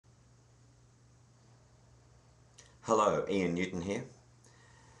Hello, Ian Newton here.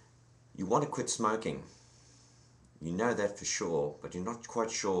 You want to quit smoking. You know that for sure, but you're not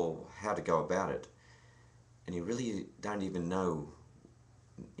quite sure how to go about it. And you really don't even know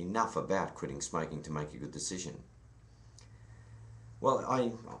enough about quitting smoking to make a good decision. Well,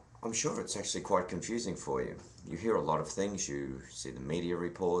 I'm sure it's actually quite confusing for you. You hear a lot of things, you see the media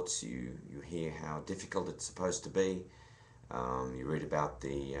reports, you hear how difficult it's supposed to be, you read about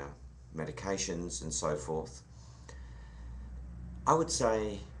the medications and so forth. I would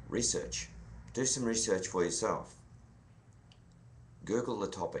say research. Do some research for yourself. Google the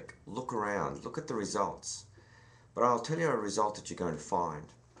topic, look around, look at the results. But I'll tell you a result that you're going to find.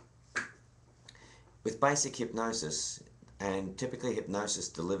 With basic hypnosis, and typically hypnosis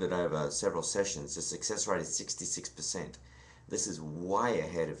delivered over several sessions, the success rate is 66%. This is way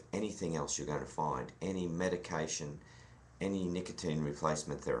ahead of anything else you're going to find, any medication, any nicotine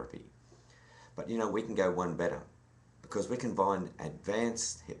replacement therapy. But you know, we can go one better, because we combine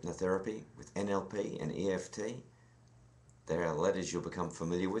advanced hypnotherapy with NLP and EFT. There are letters you'll become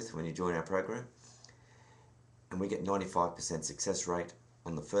familiar with when you join our program. And we get 95% success rate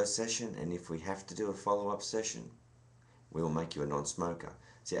on the first session, and if we have to do a follow-up session, we will make you a non-smoker.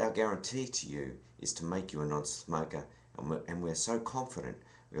 See, our guarantee to you is to make you a non-smoker, and we're so confident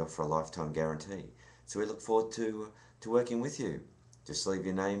we offer a lifetime guarantee. So we look forward to working with you. Just leave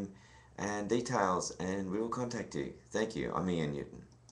your name and details and we will contact you. Thank you. I'm Ian Newton.